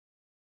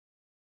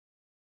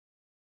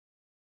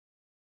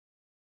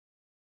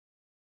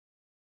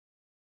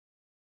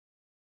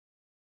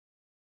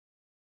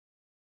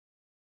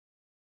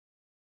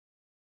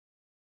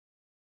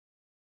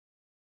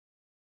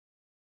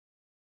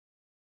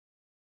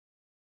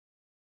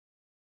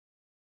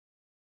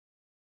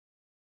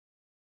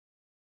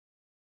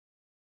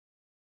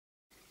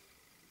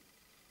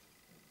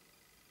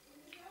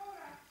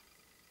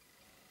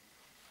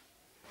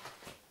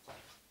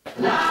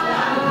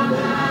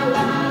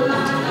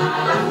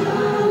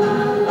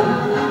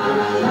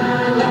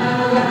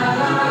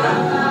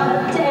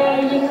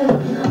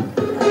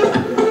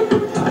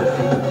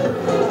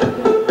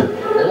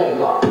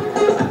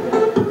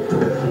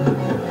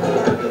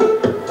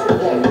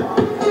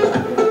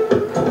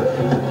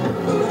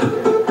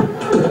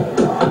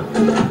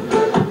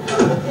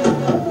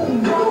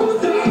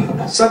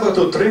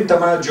Sabato 30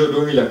 maggio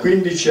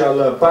 2015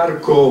 al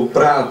Parco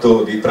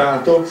Prato di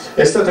Prato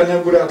è stata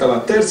inaugurata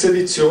la terza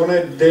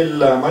edizione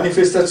della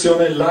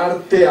manifestazione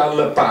L'Arte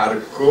al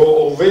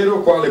Parco,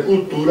 ovvero quale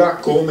cultura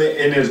come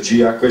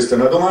energia. Questa è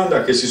una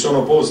domanda che si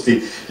sono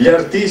posti gli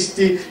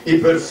artisti, i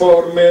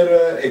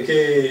performer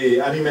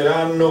che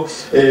animeranno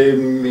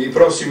i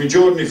prossimi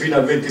giorni fino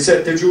al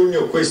 27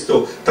 giugno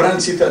questo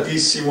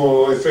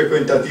transitatissimo e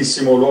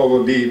frequentatissimo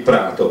luogo di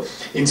Prato.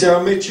 Insieme a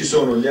me ci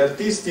sono gli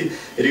artisti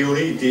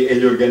riuniti e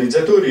gli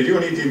organizzatori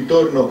riuniti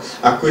intorno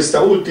a questa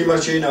ultima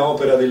cena,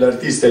 opera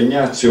dell'artista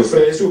Ignazio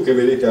Fresu, che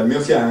vedete al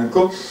mio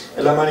fianco.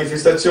 La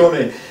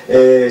manifestazione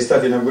è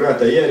stata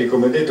inaugurata ieri,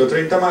 come detto,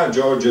 30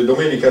 maggio, oggi è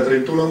domenica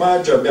 31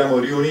 maggio, abbiamo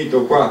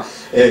riunito qua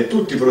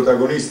tutti i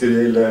protagonisti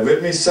del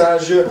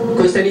vernissage.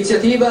 Questa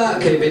iniziativa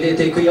che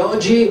vedete qui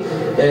oggi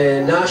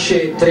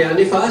nasce 3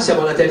 anni fa,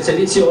 siamo alla terza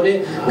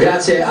edizione,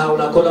 grazie a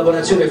una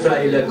collaborazione fra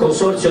il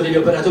Consorzio degli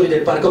Operatori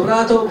del Parco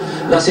Prato,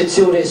 la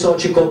sezione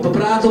Socicop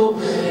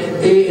Prato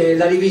e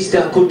la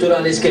rivista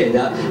culturale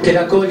Skeda, che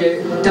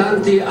raccoglie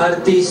tanti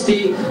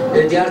artisti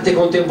di arte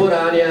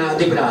contemporanea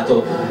di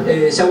Prato.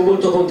 Siamo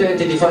molto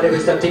contenti di fare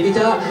questa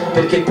attività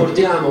perché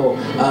portiamo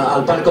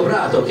al Parco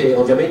Prato, che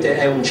ovviamente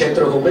è un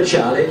centro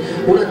commerciale,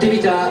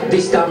 un'attività di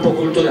stampo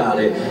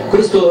culturale.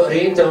 Questo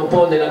rientra un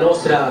po' nella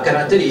nostra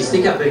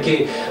caratteristica,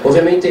 perché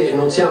ovviamente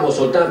non siamo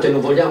soltanto e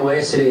non vogliamo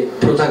essere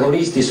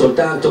protagonisti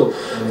soltanto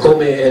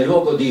come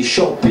luogo di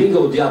shopping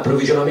o di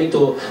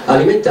approvvigionamento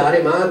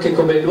alimentare, ma anche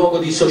come luogo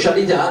di socialità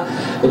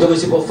dove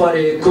si può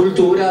fare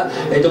cultura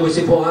e dove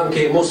si può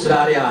anche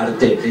mostrare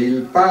arte.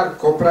 Il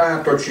Parco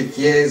Prato ci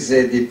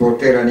chiese di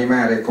poter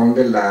animare con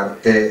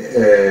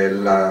dell'arte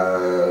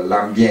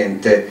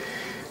l'ambiente.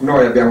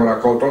 Noi abbiamo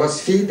raccolto la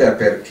sfida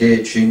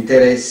perché ci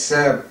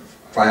interessa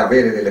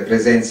avere delle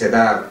presenze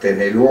d'arte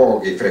nei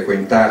luoghi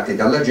frequentati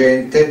dalla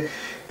gente,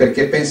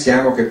 perché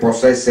pensiamo che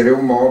possa essere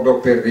un modo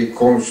per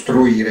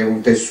ricostruire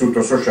un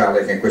tessuto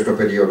sociale che in questo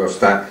periodo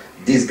sta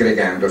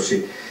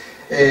disgregandosi.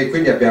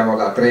 Quindi abbiamo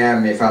da 3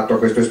 anni fatto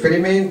questo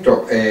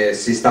esperimento,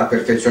 si sta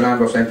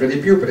perfezionando sempre di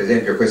più. Per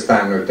esempio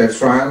quest'anno, il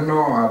terzo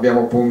anno,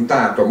 abbiamo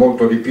puntato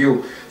molto di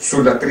più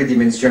sulla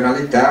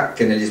tridimensionalità,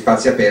 che negli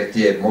spazi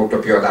aperti è molto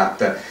più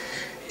adatta,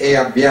 e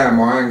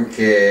abbiamo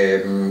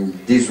anche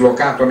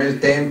dislocato nel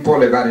tempo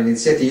le varie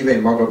iniziative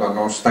in modo da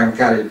non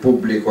stancare il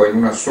pubblico in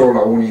una sola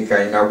unica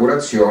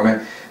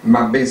inaugurazione,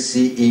 ma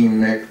bensì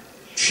in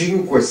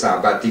 5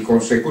 sabati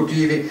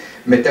consecutivi,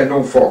 mettendo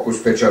un focus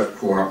per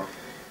ciascuno.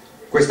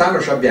 Quest'anno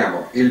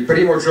abbiamo il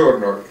primo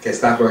giorno, che è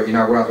stato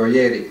inaugurato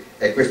ieri,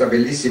 è questa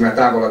bellissima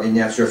tavola di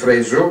Ignazio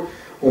Fresu,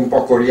 un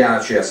po'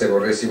 coriacea se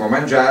vorressimo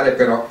mangiare,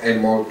 però è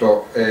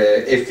molto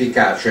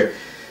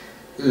efficace.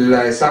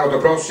 Il sabato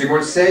prossimo,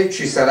 il 6,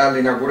 ci sarà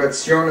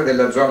l'inaugurazione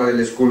della zona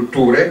delle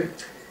sculture.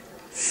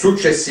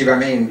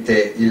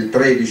 Successivamente, il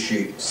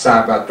 13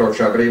 sabato,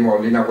 avremo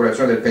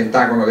l'inaugurazione del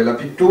Pentagono della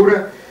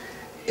pittura,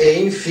 e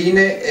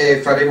infine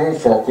faremo un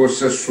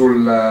focus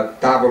sul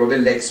tavolo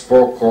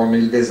dell'Expo con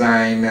il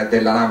design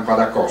della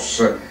lampada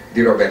COS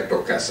di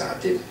Roberto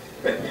Casati.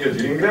 Io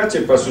ti ringrazio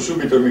e passo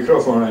subito il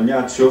microfono a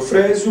Ignazio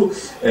Fresu,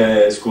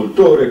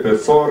 scultore,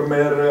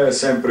 performer,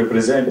 sempre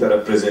presente a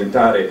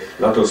rappresentare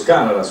la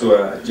Toscana, la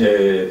sua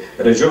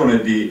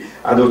regione di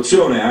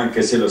adozione,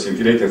 anche se lo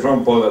sentirete fra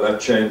un po'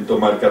 dall'accento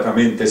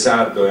marcatamente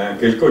sardo, e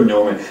anche il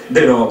cognome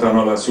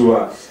denotano la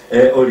sua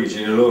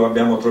origine. Lo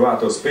abbiamo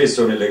trovato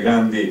spesso nelle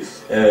grandi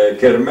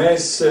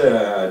kermesse,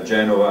 a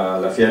Genova,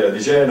 alla Fiera di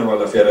Genova,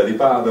 alla Fiera di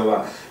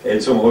Padova, e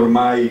insomma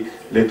ormai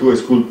le tue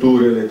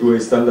sculture, le tue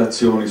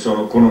installazioni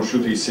sono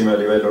conosciutissime a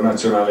livello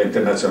nazionale e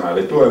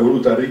internazionale. Tu hai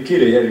voluto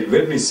arricchire ieri il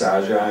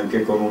vernissage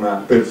anche con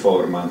una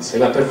performance.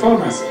 La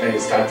performance è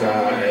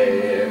stata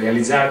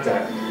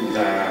realizzata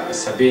da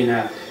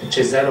Sabina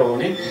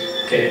Cesaroni,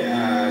 che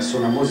su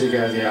una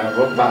musica di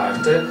pop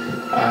art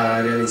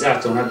ha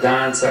realizzato una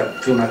danza,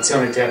 più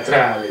un'azione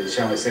teatrale,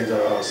 diciamo,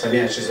 essendo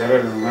Sabina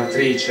Cesaroni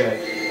un'attrice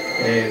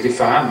di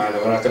fama, ha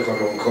lavorato con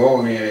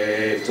Ronconi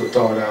e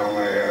tuttora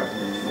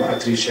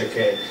un'attrice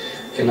che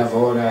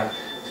lavora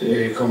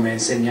come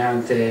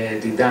insegnante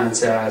di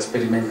danza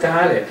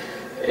sperimentale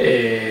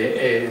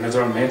e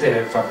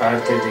naturalmente fa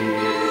parte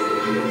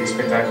di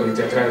spettacoli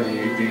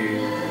teatrali di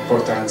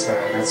importanza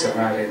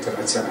nazionale e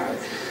internazionale,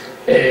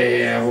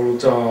 e ha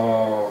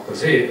voluto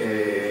così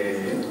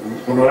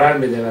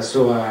onorarmi della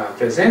sua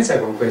presenza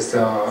con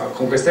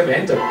questo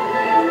evento.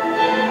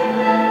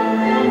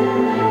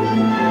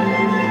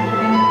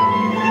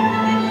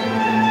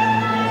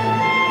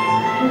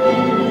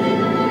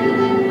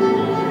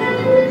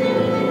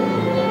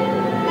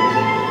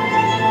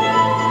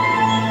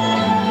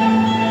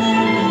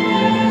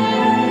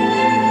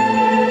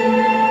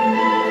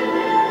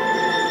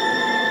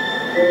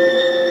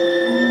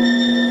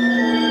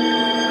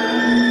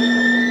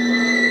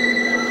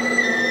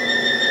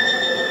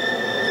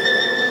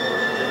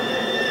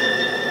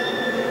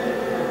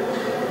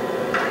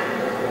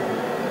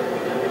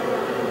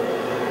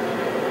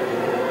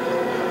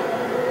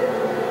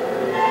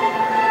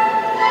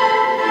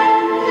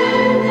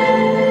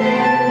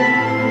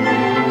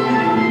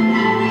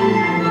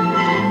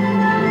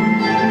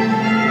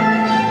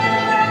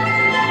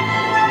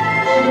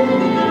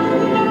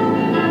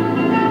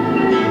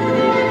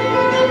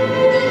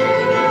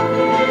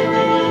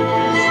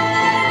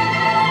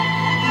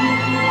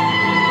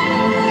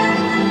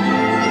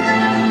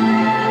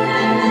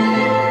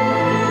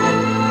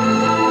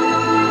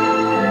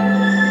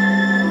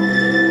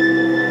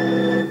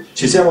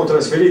 Ci siamo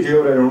trasferiti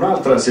ora in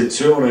un'altra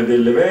sezione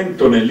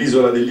dell'evento,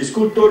 nell'isola degli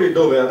scultori,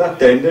 dove ad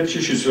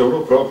attenderci ci sono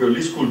proprio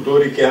gli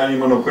scultori che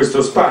animano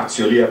questo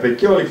spazio. Lì a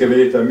Pecchioli, che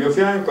vedete al mio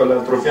fianco,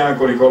 all'altro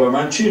fianco Nicola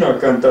Mancino,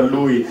 accanto a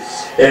lui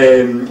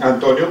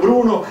Antonio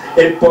Bruno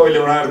e poi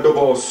Leonardo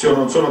Bossio.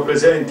 Non sono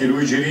presenti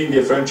Luigi Rindi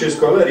e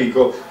Francesco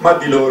Allarico, ma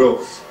di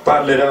loro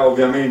parlerà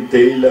ovviamente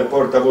il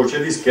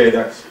portavoce di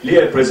Skeda. Lì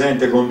è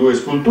presente con 2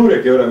 sculture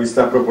che ora vi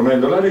sta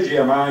proponendo la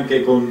regia, ma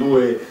anche con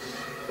 2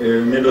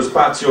 nello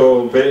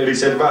spazio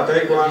riservato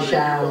ai quadri,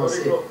 diciamo,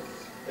 sì.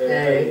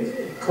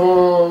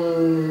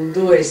 Con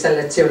 2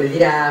 installazioni di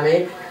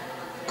rame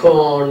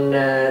con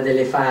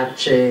delle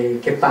facce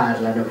che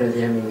parlano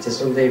praticamente,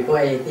 sono dei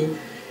poeti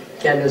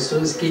che hanno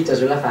scritto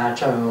sulla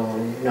faccia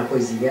una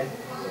poesia.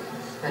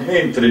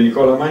 Mentre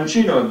Nicola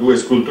Mancino ha 2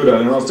 sculture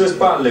alle nostre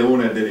spalle,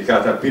 una è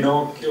dedicata a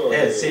Pinocchio,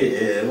 sì,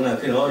 una a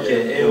Pinocchio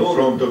è un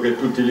confronto che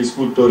tutti gli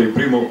scultori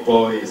prima o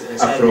poi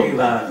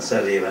affrontano. Si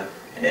arriva.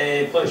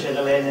 E poi c'è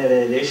la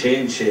Venere dei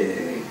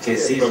Cenci che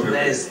si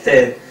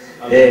veste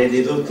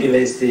di tutti i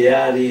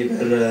vestiari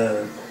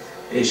per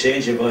i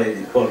cenci,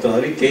 poi portano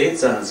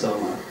ricchezza,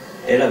 insomma,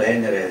 e la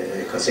Venere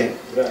è così,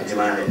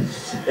 rimane.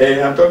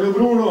 Antonio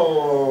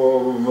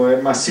Bruno è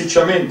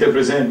massicciamente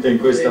presente in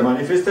questa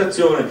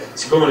manifestazione.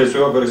 Siccome le sue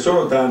opere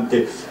sono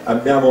tante,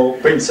 abbiamo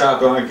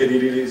pensato anche di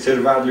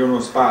riservargli uno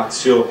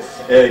spazio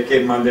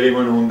che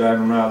manderemo in onda in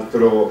un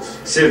altro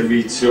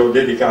servizio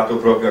dedicato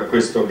proprio a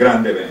questo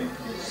grande evento.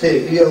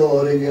 Sì,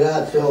 io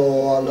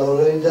ringrazio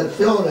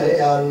all'organizzazione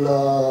e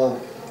al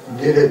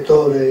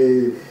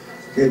direttore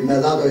che mi ha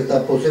dato questa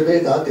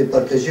possibilità di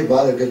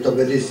partecipare a questo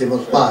bellissimo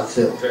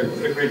spazio.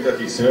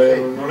 Frequentatissimo,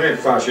 non è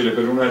facile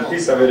per un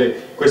artista avere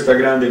questa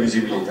grande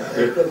visibilità.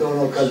 È proprio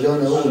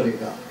un'occasione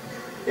unica.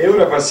 E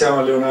ora passiamo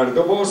a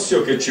Leonardo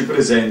Bossio che ci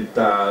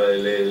presenta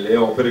le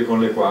opere con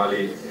le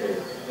quali...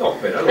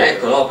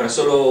 Ecco l'opera,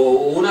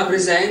 solo una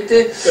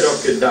presente, però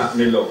che dà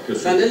nell'occhio.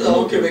 Dà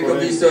nell'occhio perché ho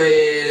visto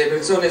che le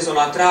persone sono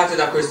attratte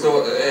da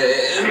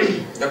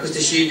queste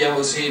ciglia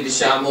così,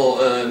 diciamo,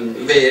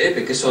 vere,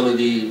 perché sono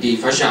di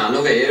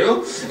Fasciano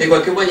vero, e in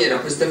qualche maniera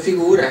questa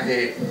figura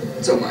che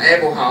insomma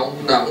evoca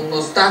uno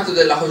stato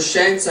della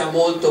coscienza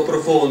molto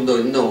profondo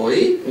in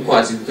noi, in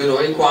quasi tutti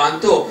noi, in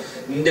quanto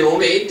in dei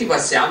momenti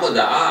passiamo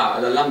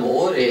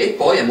dall'amore e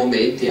poi a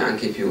momenti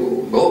anche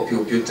più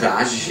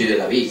tragici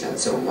della vita,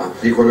 insomma.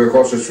 Dico 2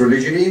 cose su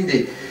Luigi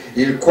Rindi,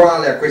 il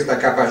quale ha questa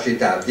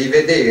capacità di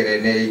vedere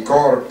nei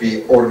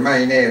corpi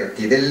ormai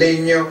inerti del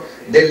legno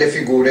delle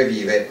figure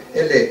vive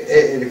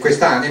e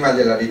quest'anima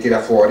gliela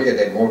ritira fuori ed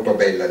è molto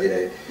bella,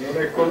 direi.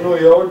 Non è con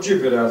noi oggi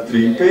per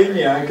altri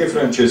impegni anche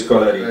Francesco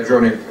Allarico.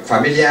 Ragioni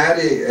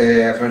familiari,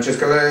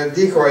 Francesco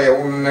Allarico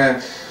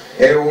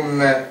è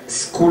un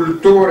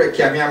scultore,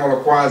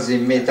 chiamiamolo quasi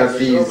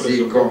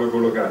metafisico.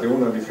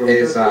 Una di fronte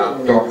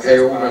esatto, è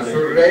una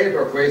sul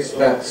retro,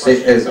 questa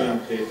sì,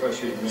 esatto.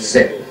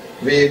 Sì.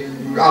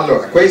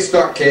 Allora,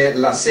 questo che è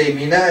la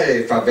semina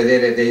fa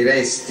vedere dei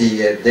resti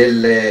e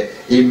delle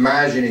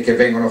immagini che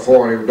vengono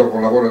fuori dopo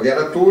un lavoro di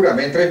aratura,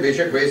 mentre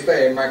invece questa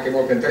è anche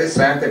molto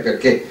interessante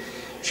perché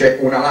c'è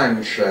una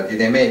lancia di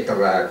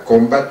Demetra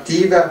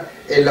combattiva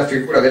e la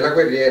figura della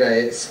guerriera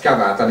è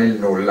scavata nel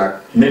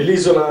nulla.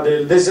 Nell'isola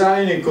del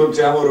design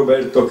incontriamo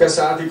Roberto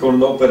Casati con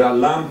l'opera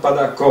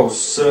Lampada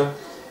Cos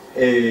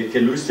che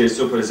lui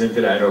stesso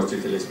presenterà ai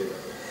nostri telespettatori.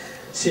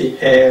 Sì,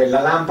 è la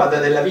lampada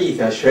della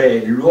vita,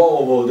 cioè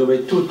l'uovo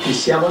dove tutti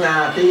siamo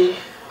nati,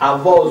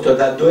 avvolto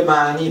da 2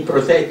 mani,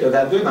 protetto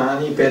da 2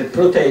 mani per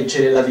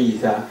proteggere la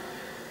vita.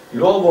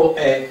 L'uovo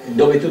è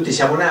dove tutti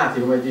siamo nati,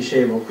 come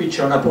dicevo. Qui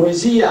c'è una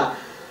poesia,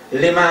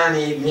 le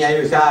mani mi ha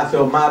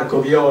aiutato Marco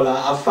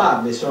Viola a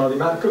farle, sono di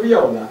Marco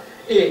Viola,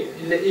 e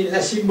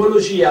la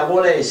simbologia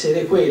vuole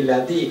essere quella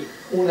di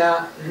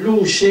una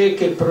luce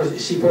che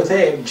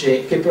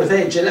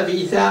protegge la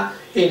vita,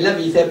 e la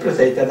vita è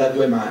protetta da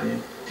 2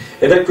 mani.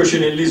 Ed eccoci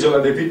nell'isola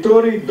dei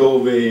pittori,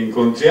 dove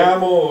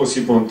incontriamo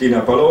Sipontina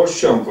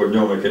Paloscia, un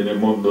cognome che nel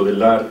mondo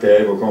dell'arte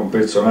evoca un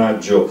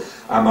personaggio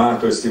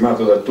amato e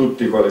stimato da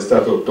tutti qual è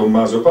stato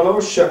Tommaso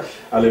Paloscia.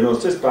 Alle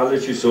nostre spalle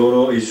ci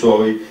sono i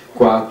suoi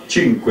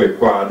 5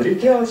 quadri.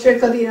 Io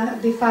cerco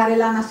di fare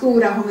la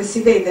natura, come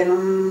si vede,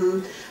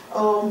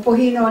 ho un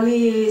pochino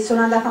lì,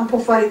 sono andata un po'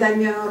 fuori dal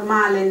mio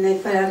normale nel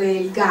fare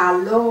il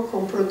gallo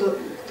con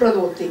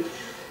prodotti.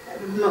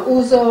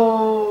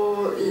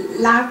 Uso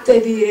l'arte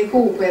di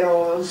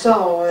recupero, non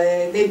so,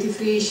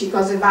 dentifrici,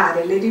 cose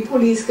varie, le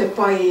ripulisco e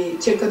poi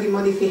cerco di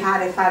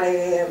modificare,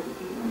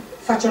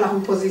 faccio la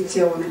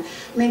composizione.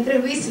 Mentre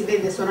qui si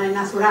vede, sono in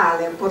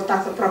naturale, ho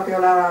portato proprio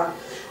la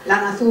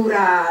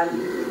natura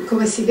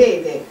come si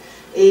vede.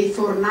 E il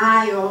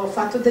fornaio, ho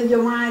fatto degli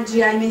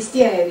omaggi ai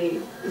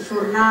mestieri, il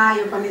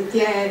fornaio,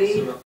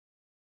 panettieri.